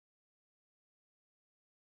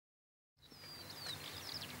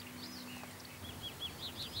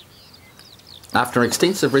After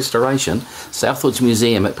extensive restoration, Southward's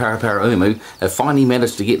Museum at Paraparaumu have finally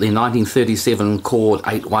managed to get their 1937 Cord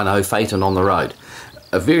 810 Phaeton on the road.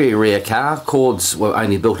 A very rare car. Cords were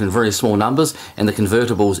only built in very small numbers, and the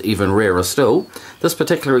convertibles even rarer still. This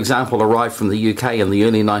particular example arrived from the UK in the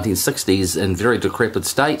early 1960s in very decrepit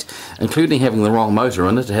state, including having the wrong motor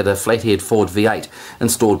in it. It had a flathead Ford V8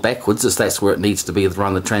 installed backwards, as that's where it needs to be to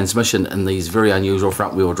run the transmission in these very unusual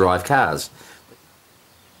front-wheel drive cars.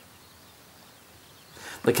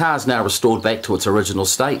 The car is now restored back to its original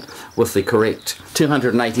state with the correct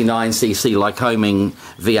 289cc Lycoming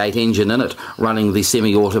V8 engine in it, running the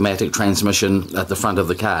semi-automatic transmission at the front of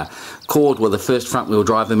the car. Cord were the first front-wheel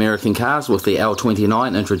drive American cars, with the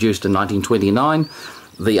L29 introduced in 1929.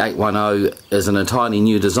 The 810 is an entirely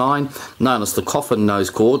new design, known as the coffin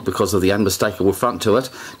nose Cord because of the unmistakable front to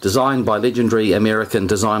it, designed by legendary American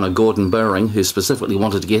designer Gordon Buring, who specifically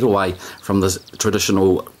wanted to get away from the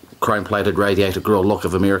traditional chrome-plated radiator grille look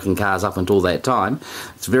of American cars up until that time.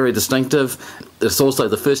 It's very distinctive. It's also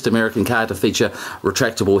the first American car to feature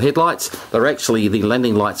retractable headlights. They're actually the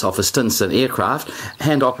landing lights off a Stinson aircraft,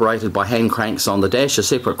 hand-operated by hand cranks on the dash, a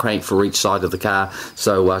separate crank for each side of the car.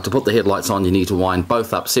 So to put the headlights on, you need to wind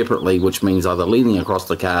both up separately, which means either leaning across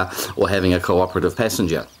the car or having a cooperative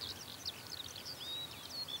passenger.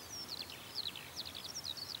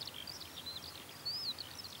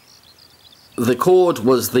 The Cord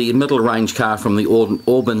was the middle range car from the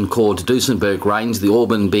Auburn Cord Duesenberg range, the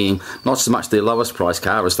Auburn being not so much their lowest price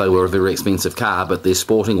car, as they were a very expensive car, but their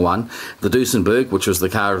sporting one. The Duesenberg, which was the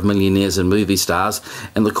car of millionaires and movie stars,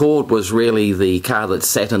 and the Cord was really the car that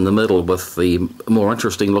sat in the middle with the more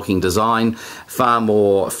interesting looking design, far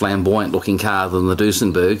more flamboyant looking car than the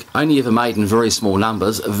Duesenberg. Only ever made in very small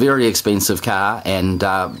numbers, a very expensive car, and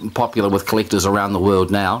popular with collectors around the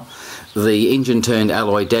world now. The engine-turned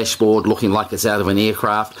alloy dashboard looking like it's out of an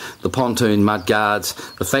aircraft, the pontoon mudguards,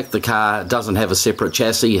 the fact the car doesn't have a separate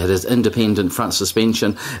chassis, it has independent front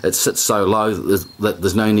suspension, it sits so low that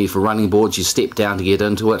there's no need for running boards, you step down to get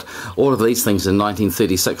into it. All of these things in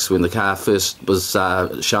 1936, when the car first was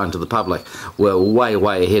shown to the public, were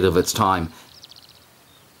way ahead of its time.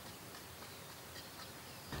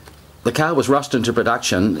 The car was rushed into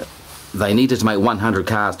production. They needed to make 100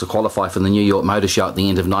 cars to qualify for the New York Motor Show at the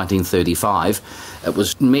end of 1935. It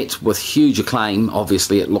was met with huge acclaim.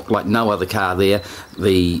 Obviously, it looked like no other car there.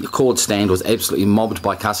 The Cord stand was absolutely mobbed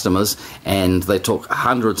by customers, and they took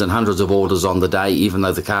hundreds and hundreds of orders on the day, even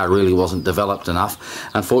though the car really wasn't developed enough.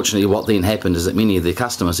 Unfortunately, what then happened is that many of the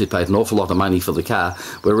customers who paid an awful lot of money for the car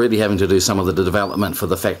were really having to do some of the development for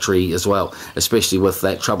the factory as well, especially with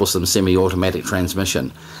that troublesome semi-automatic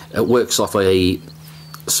transmission. It works off a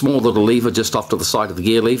small little lever just off to the side of the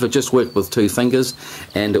gear lever, just worked with 2 fingers,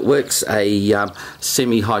 and it works a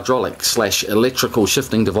semi-hydraulic / electrical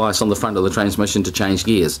shifting device on the front of the transmission to change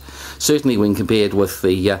gears. Certainly when compared with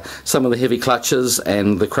the some of the heavy clutches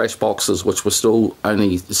and the crash boxes, which were still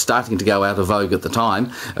only starting to go out of vogue at the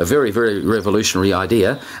time, a very revolutionary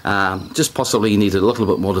idea. Just possibly needed a little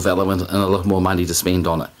bit more development and a little more money to spend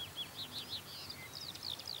on it.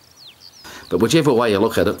 But whichever way you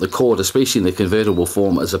look at it, the Cord, especially in the convertible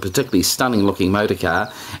form, is a particularly stunning looking motor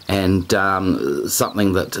car, and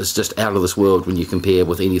something that is just out of this world when you compare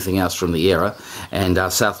with anything else from the era. And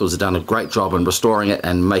Southward's have done a great job in restoring it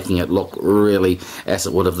and making it look really as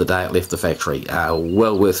it would have the day it left the factory.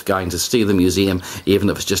 Well worth going to see the museum, even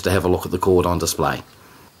if it's just to have a look at the Cord on display.